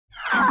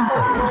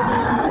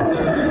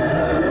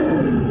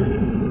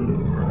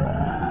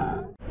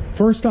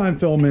First time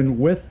filming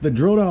with the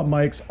drilled out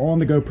mics on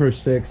the GoPro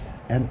 6,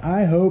 and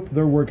I hope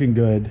they're working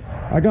good.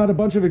 I got a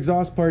bunch of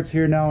exhaust parts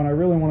here now, and I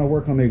really want to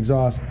work on the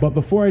exhaust. But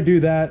before I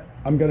do that,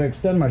 I'm going to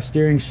extend my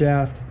steering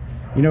shaft.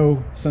 You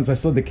know, since I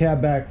slid the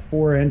cab back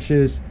 4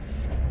 inches,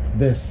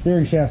 this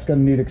steering shaft's going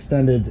to need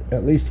extended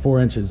at least 4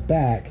 inches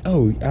back.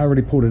 Oh, I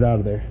already pulled it out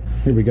of there.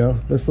 Here we go.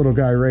 This little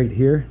guy right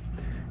here.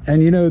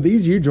 And you know,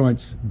 these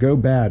U-joints go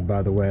bad,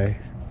 by the way.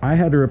 I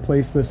had to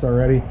replace this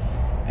already,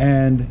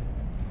 and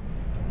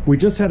we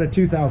just had a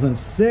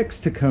 2006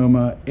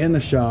 Tacoma in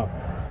the shop.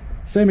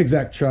 Same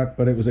exact truck,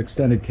 but it was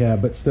extended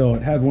cab, but still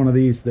it had one of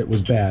these that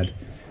was bad.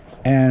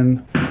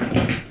 And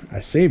I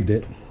saved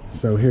it,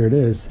 so here it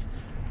is.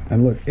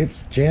 And look,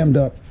 it's jammed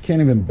up.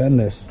 Can't even bend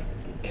this.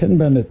 Can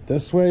bend it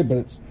this way, but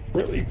it's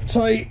really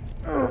tight.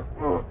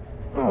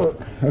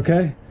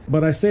 Okay,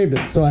 but I saved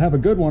it. So I have a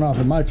good one off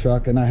of my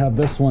truck, and I have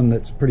this one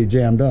that's pretty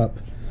jammed up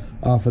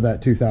off of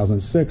that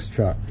 2006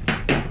 truck.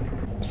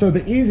 So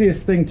the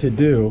easiest thing to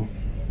do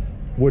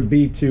would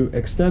be to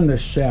extend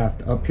this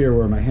shaft up here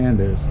where my hand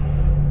is.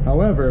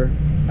 However,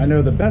 I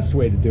know the best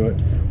way to do it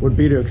would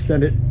be to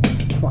extend it,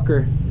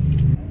 fucker.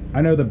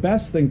 I know the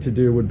best thing to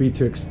do would be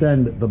to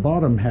extend the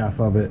bottom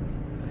half of it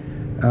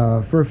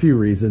for a few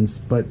reasons,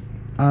 but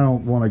I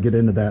don't want to get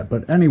into that.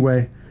 But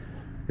anyway,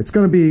 it's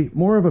going to be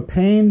more of a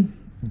pain,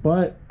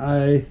 but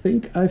I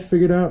think I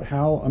figured out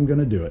how I'm going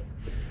to do it.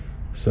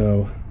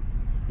 So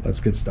let's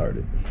get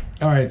started.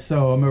 All right,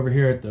 so I'm over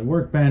here at the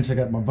workbench. I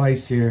got my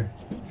vise here.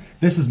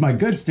 This is my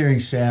good steering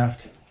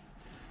shaft.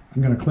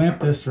 I'm going to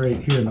clamp this right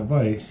here in the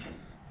vise.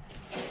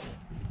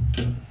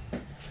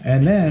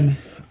 And then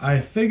I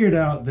figured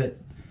out that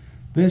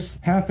this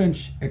 1/2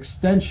 inch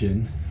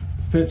extension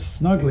fits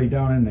snugly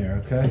down in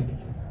there, okay?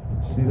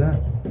 See that?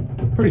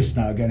 Pretty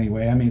snug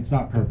anyway. I mean, it's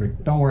not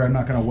perfect. Don't worry, I'm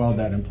not going to weld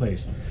that in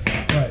place.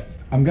 But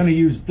I'm going to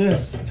use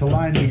this to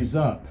line these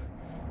up,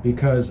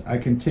 because I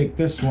can take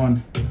this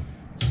one,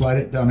 slide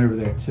it down over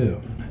there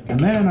too. And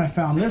then I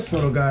found this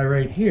little guy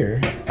right here.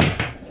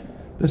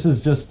 This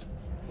is just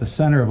the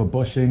center of a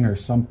bushing or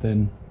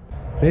something.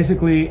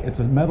 Basically, it's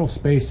a metal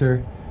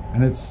spacer,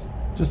 and it's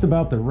just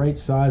about the right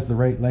size, the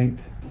right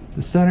length.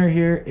 The center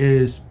here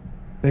is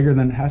bigger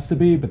than it has to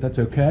be, but that's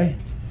okay.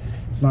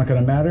 It's not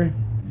gonna matter.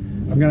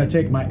 I'm gonna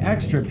take my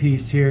extra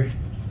piece here.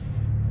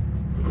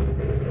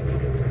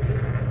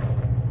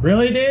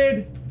 Really,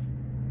 dude?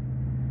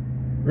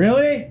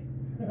 Really?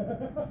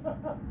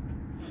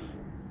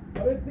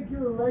 I didn't think you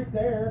were right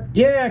there.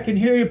 Yeah, I can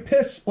hear you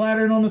piss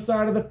splattering on the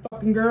side of the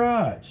fucking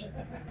garage.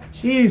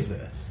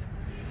 Jesus.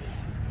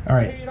 All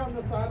right. Peed on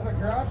the side of the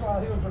garage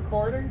while he was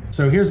recording.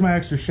 So here's my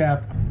extra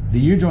shaft. The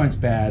U-joint's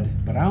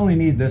bad, but I only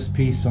need this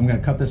piece, so I'm gonna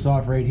cut this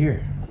off right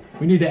here.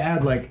 We need to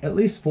add like at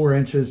least 4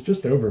 inches,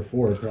 just over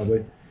 4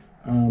 probably.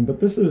 But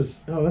this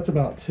is, oh, that's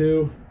about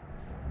 2.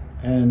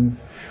 And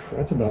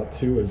that's about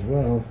 2 as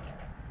well.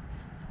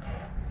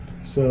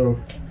 So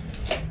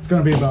it's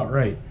gonna be about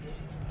right.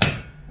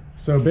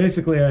 So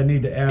basically I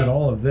need to add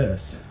all of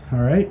this, all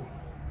right?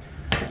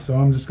 So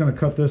I'm just gonna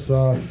cut this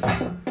off.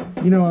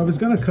 You know, I was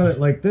gonna cut it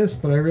like this,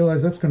 but I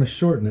realized that's gonna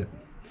shorten it.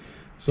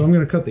 So I'm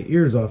gonna cut the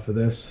ears off of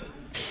this.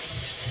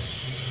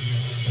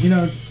 You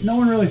know, no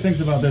one really thinks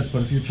about this,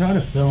 but if you're trying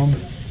to film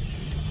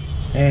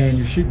and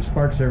you're shooting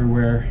sparks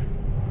everywhere,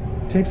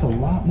 it takes a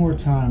lot more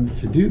time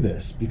to do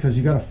this, because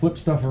you gotta flip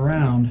stuff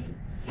around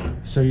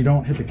so you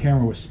don't hit the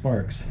camera with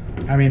sparks.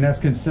 I mean, that's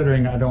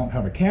considering I don't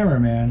have a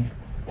cameraman.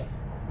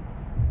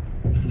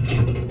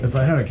 If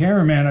I had a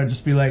cameraman, I'd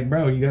just be like,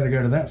 bro, you gotta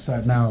go to that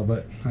side now,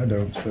 but I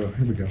don't, so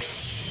here we go.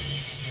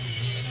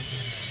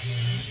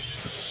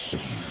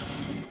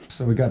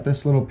 So we got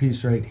this little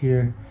piece right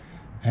here,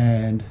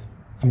 and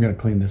I'm gonna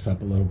clean this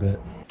up a little bit.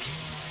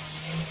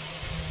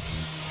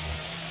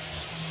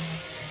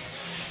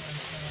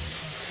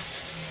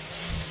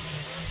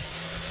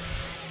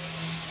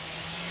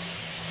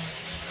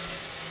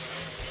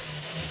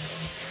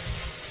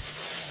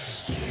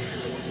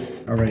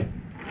 All right.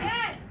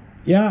 Dad,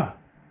 Yeah.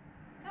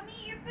 come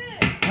eat your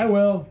food. I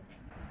will.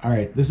 All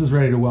right, this is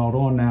ready to weld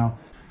on now.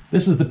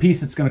 This is the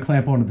piece that's gonna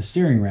clamp onto the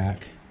steering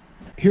rack.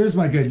 Here's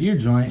my good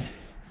U-joint.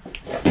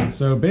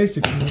 So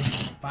basically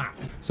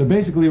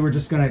we're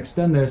just gonna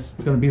extend this.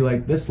 It's gonna be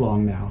like this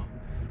long now.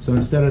 So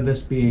instead of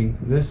this being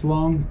this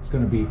long, it's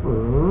gonna be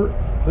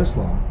this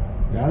long.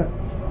 Got it?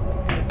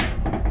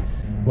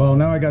 Well,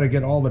 now I gotta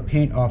get all the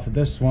paint off of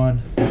this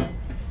one.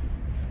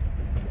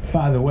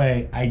 By the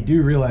way, I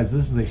do realize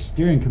this is a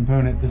steering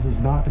component. This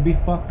is not to be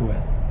fucked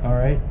with, all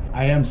right?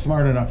 I am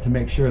smart enough to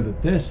make sure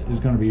that this is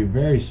gonna be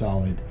very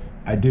solid.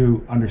 I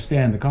do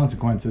understand the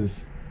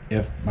consequences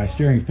if my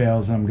steering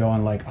fails and I'm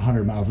going like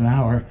 100 miles an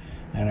hour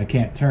and I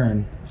can't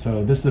turn.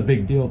 So this is a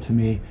big deal to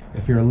me.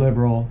 If you're a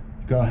liberal,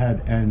 go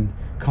ahead and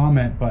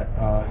comment, but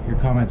your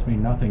comments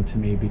mean nothing to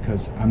me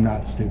because I'm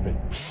not stupid.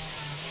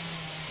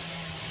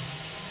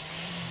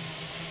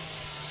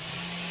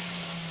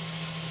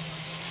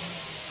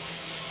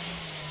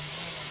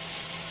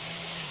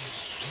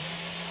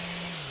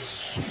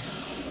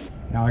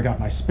 Now Now I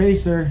got my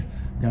spacer.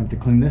 I'm gonna have to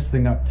clean this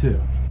thing up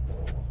too.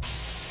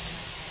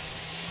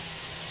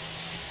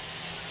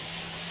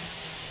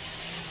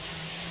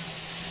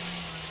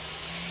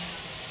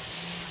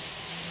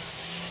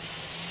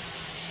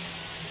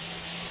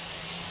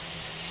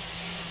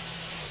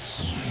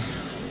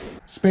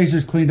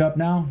 Spacer's cleaned up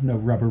now, no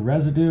rubber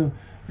residue,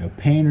 no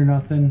paint or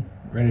nothing,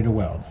 ready to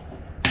weld.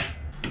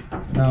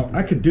 Now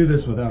I could do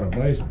this without a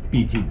vise,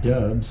 BT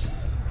dubs,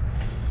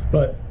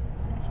 but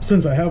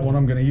since I have one,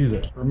 I'm gonna use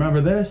it. Remember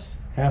this?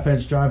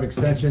 1/2-inch drive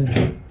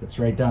extension, fits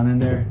right down in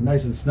there,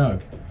 nice and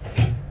snug.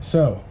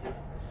 So,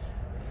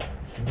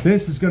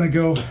 this is gonna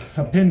go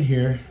up in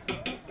here.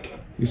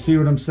 You see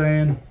what I'm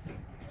saying?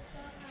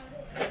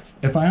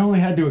 If I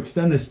only had to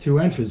extend this 2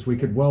 inches, we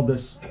could weld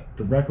this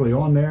directly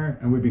on there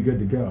and we'd be good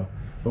to go.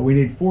 But we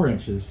need 4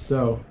 inches,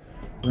 so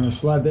we're gonna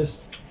slide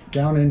this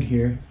down in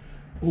here.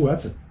 Ooh,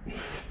 that's a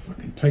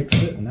fucking tight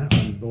fit in that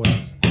one,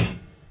 boys.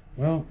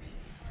 Well,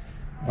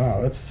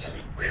 wow, that's,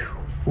 whew,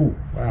 ooh,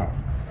 wow,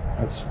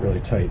 that's really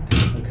tight.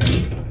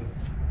 Okay,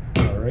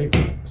 all right,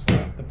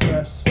 stop the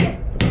press, stop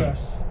the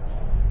press.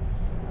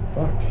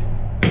 Fuck.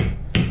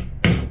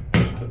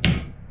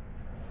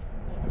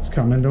 It's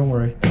coming, don't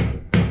worry.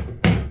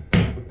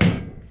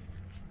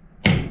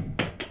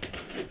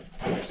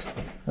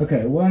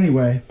 Okay, well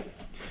anyway,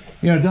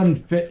 you know, it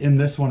doesn't fit in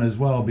this one as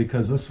well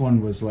because this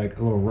one was like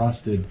a little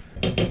rusted.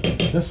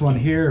 This one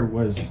here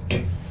was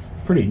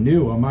pretty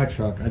new on my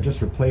truck. I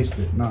just replaced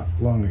it not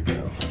long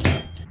ago.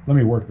 Let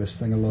me work this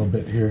thing a little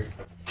bit here.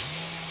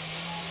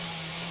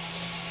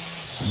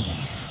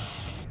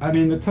 I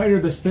mean, the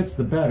tighter this fits,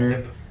 the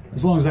better,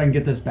 as long as I can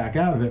get this back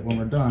out of it when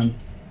we're done.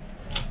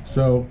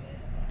 So,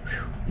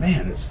 whew,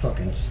 man, it's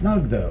fucking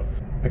snug though.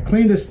 I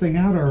cleaned this thing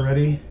out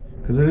already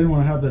because I didn't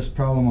want to have this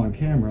problem on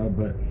camera,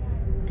 but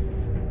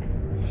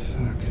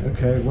fuck,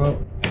 okay,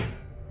 well,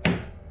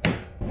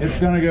 it's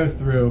gonna go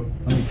through.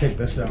 Let me take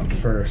this out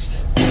first.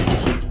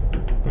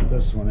 Put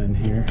this one in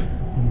here.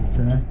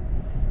 Okay.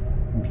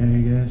 Okay,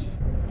 you guys.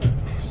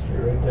 Stay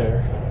right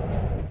there.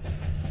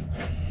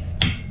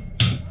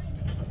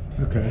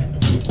 Okay.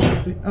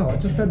 See, oh, I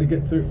just had to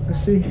get through.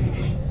 See,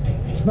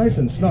 it's nice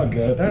and snug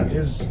though. That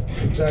is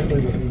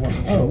exactly what we want.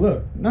 Oh,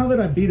 look, now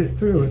that I beat it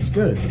through, it's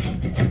good.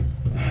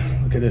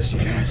 Look at this, you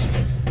guys.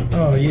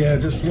 Oh yeah,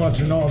 just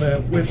watching all that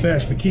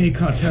WHIPBASH bikini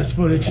contest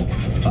footage.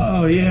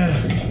 Oh yeah.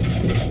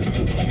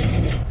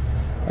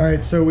 All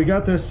right, so we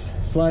got this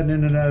sliding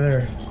in and out of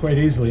there quite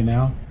easily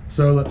now.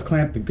 So let's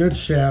clamp the good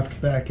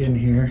shaft back in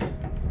here.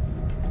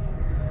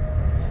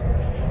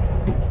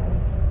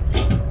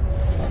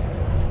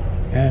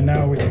 And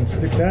now we can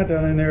stick that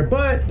down in there,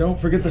 but don't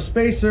forget the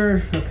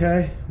spacer,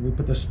 okay? We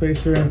put the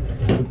spacer in,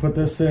 we put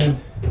this in.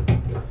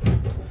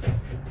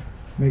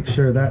 Make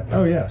sure that,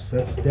 oh yes,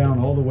 that's down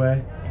all the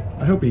way.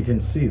 I hope you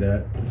can see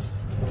that. It's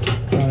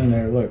down in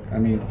there, look, I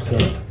mean, so,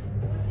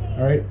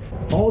 all right.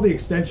 All the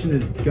extension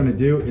is gonna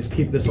do is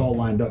keep this all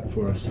lined up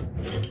for us.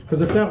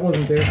 Because if that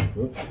wasn't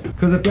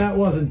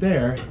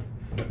there,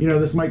 you know,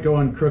 this might go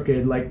on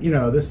crooked, like, you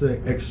know, this is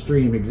an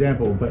extreme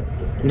example, but,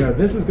 you know,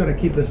 this is gonna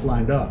keep this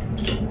lined up.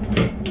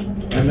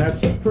 And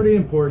that's pretty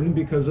important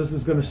because this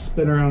is gonna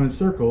spin around in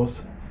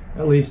circles,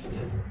 at least,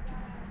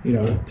 you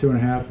know,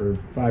 2.5 or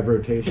 5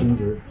 rotations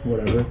or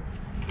whatever.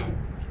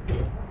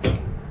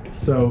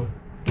 So,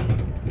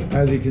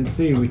 as you can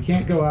see, we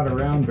can't go out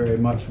around very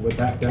much with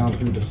that down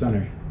through the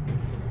center.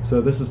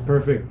 So this is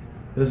perfect.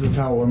 This is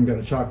how I'm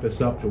gonna chalk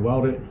this up to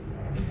weld it.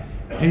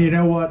 And you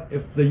know what?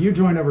 If the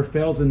U-joint ever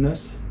fails in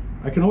this,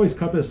 I can always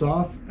cut this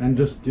off and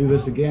just do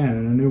this again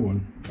in a new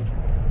one.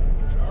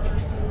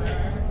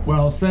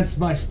 Well, since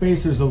my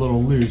spacer's a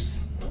little loose,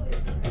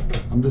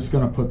 I'm just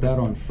gonna put that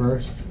on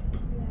first.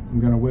 I'm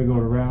gonna wiggle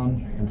it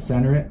around and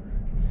center it.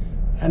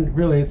 And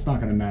really, it's not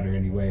gonna matter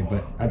anyway,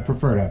 but I'd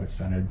prefer to have it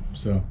centered.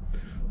 So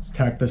let's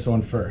tack this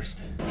on first.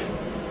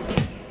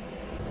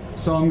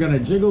 So I'm gonna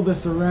jiggle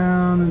this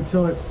around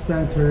until it's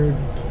centered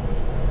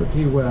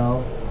pretty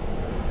well.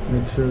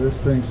 Make sure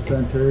this thing's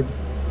centered.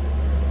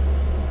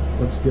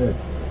 Looks good.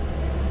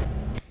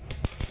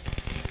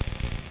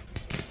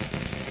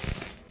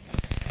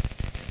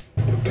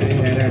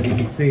 And as you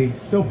can see,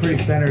 still pretty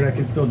centered. I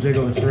can still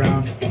jiggle this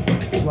around,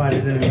 slide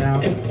it in and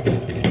out.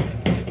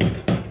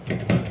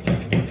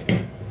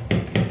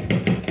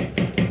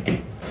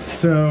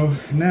 So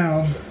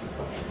now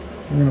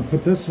I'm gonna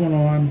put this one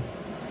on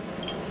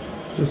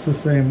just the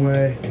same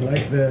way,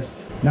 like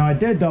this. Now I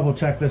did double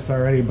check this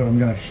already, but I'm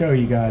gonna show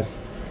you guys.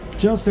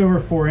 Just over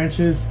 4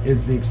 inches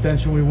is the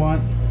extension we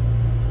want.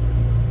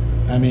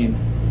 I mean,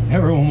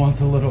 everyone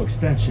wants a little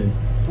extension.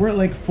 We're at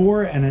like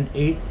 4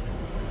 1/8,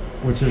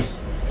 which is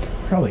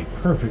probably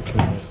perfect for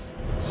this.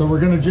 So we're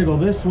gonna jiggle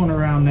this one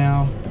around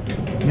now,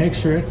 make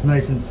sure it's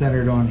nice and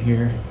centered on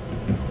here.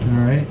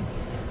 All right.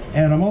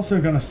 And I'm also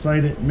gonna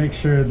sight it, make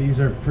sure these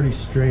are pretty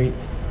straight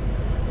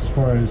as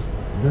far as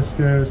this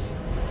goes.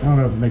 I don't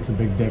know if it makes a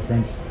big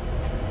difference,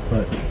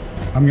 but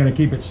I'm gonna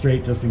keep it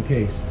straight just in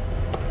case.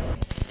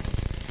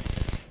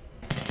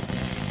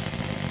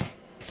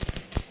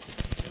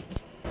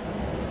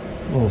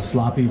 A little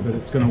sloppy, but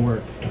it's gonna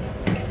work.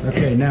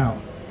 Okay, now,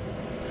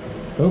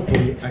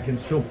 hopefully I can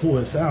still pull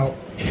this out.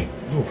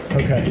 Ooh,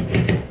 okay,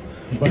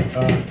 but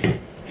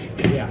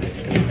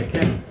yes, I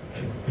can.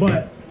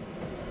 But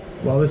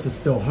while this is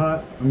still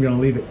hot, I'm gonna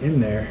leave it in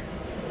there.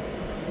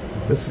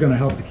 This is gonna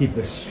help to keep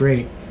this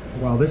straight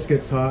while this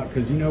gets hot,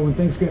 because you know when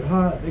things get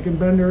hot, they can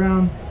bend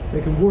around,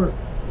 they can warp.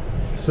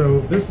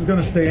 So this is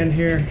gonna stay in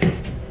here.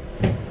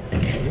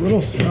 It's a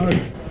little snug.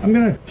 I'm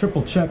gonna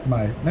triple check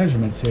my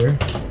measurements here.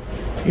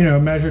 You know,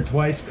 measure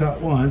twice,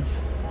 cut once.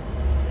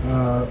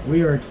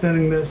 We are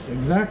extending this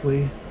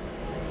exactly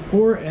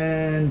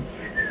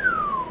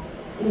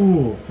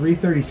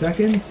 3/30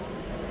 seconds.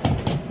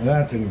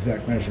 That's an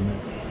exact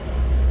measurement.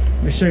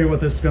 Let me show you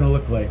what this is going to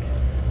look like.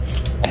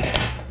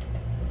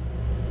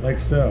 Like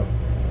so.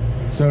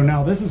 So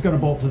now this is going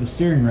to bolt to the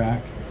steering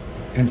rack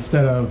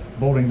instead of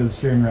bolting to the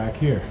steering rack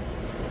here.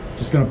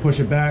 Just going to push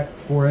it back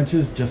 4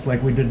 inches just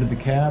like we did to the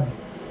cab.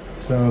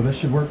 So this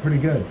should work pretty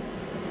good.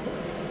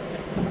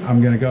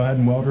 I'm going to go ahead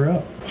and weld her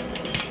up.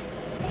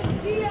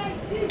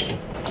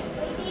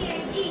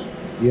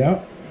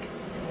 Yep.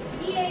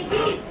 DAD,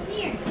 come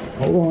here.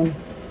 Hold on.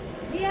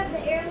 Do you have the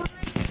airline?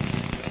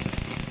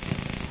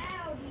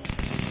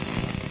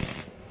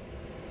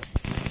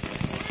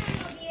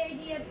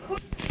 DAD, of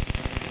course.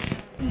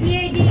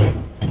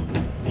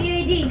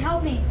 DAD,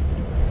 help me.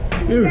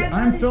 Dude,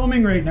 I'm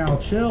filming right now.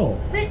 Chill.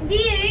 But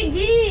DAD.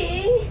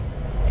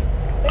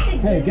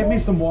 Hey, get me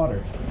some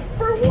water.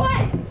 For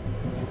what?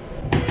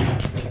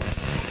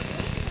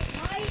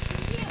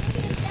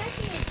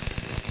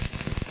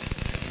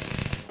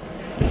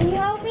 Can you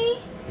help me?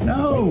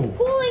 No. It's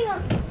pulling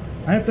them.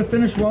 I have to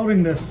finish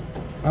welding this.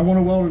 I want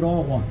to weld it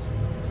all at once.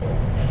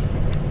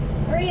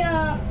 Hurry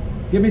up.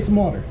 Give me some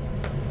water.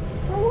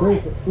 For what? Where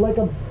is it? Like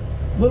a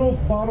little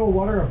bottle of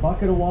water, a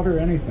bucket of water,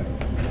 anything.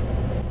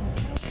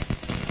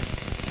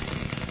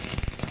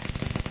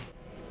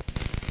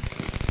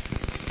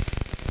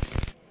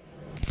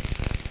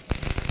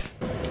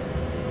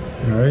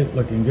 All right,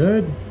 looking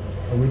good.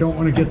 We don't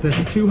want to get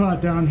this too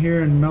hot down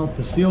here and melt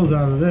the seals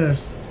out of this,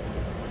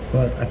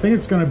 but I think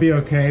it's going to be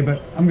okay.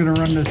 But I'm going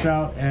to run this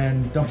out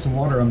and dump some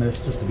water on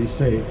this just to be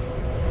safe.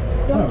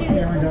 Don't do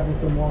this. Cameron got me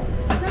some water.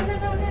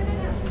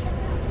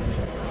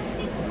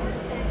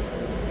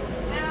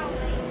 No.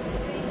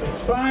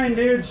 It's fine,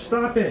 dude.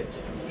 Stop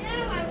it. No,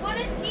 I want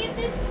to see if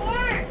this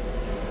works.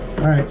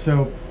 All right,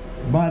 so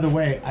by the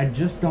way, I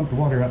just dumped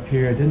water up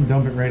here. I didn't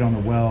dump it right on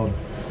the weld.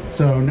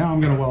 So now I'm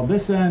going to weld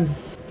this end.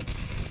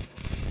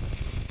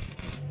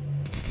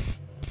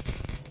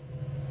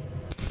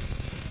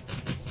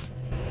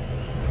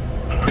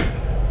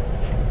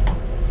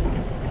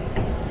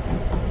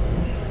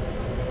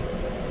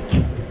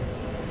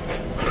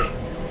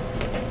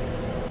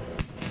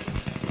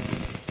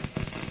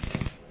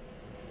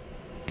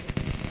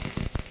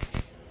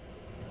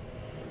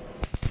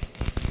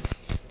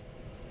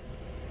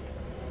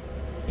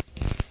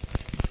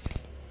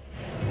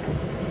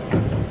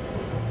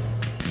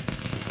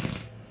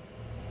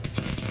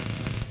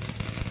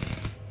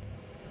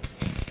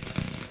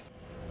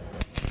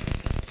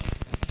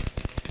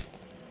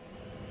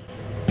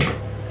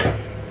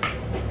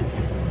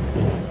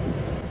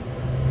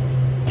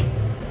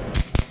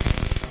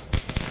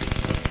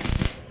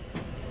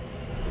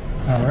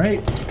 All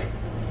right,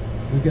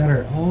 we got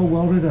her all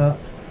welded up.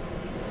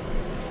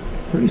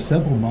 Pretty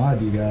simple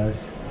mod, you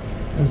guys.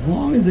 As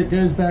long as it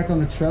goes back on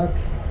the truck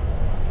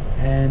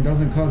and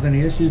doesn't cause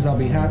any issues, I'll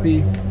be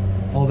happy.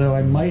 Although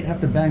I might have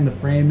to bang the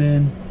frame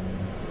in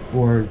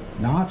or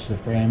notch the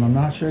frame. I'm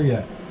not sure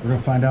yet. We're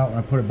gonna find out when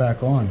I put it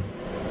back on.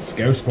 Let's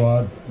go,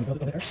 squad.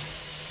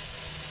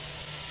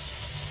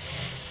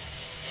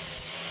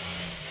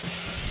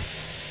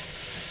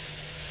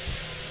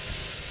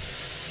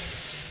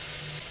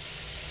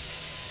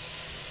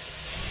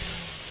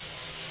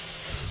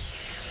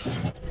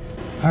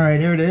 All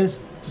right, here it is.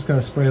 Just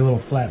gotta spray a little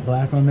flat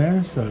black on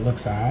there so it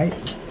looks all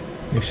right.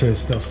 Make sure it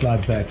still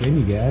slides back in,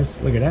 you guys.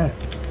 Look at that.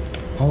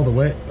 All the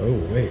way. Oh,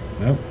 wait,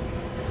 nope.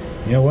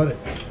 You know what?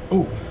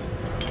 Oh.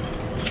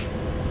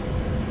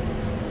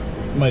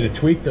 Might have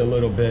tweaked a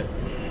little bit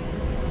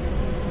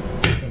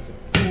since it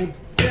pulled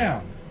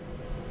down.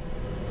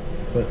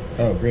 But,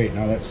 oh great,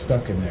 now that's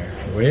stuck in there.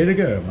 Way to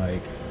go,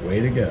 Mike. Way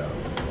to go.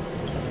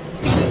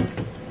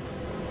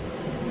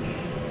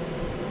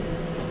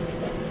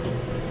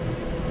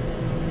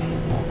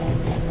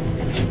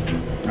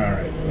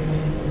 Alright,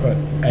 but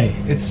hey,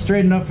 it's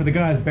straight enough for the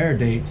guys' bear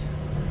dates.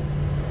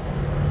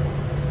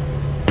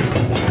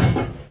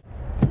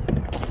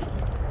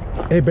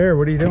 Hey Bear,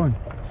 what are you doing?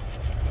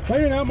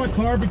 Clearing out my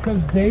car because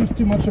Dave's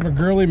too much of a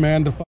girly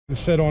man to fucking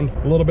sit on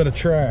a little bit of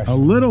trash. A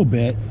little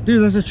bit?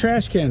 Dude, there's a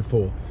trash can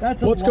full.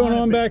 That's what's going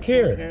on back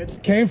here?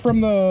 Came from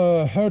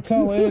the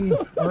Hotel Inn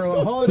or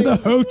the Holiday. The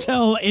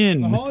Hotel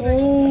Inn.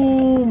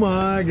 Oh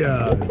my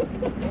God.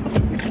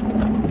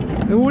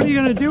 And what are you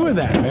gonna do with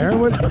that, Bear?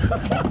 What?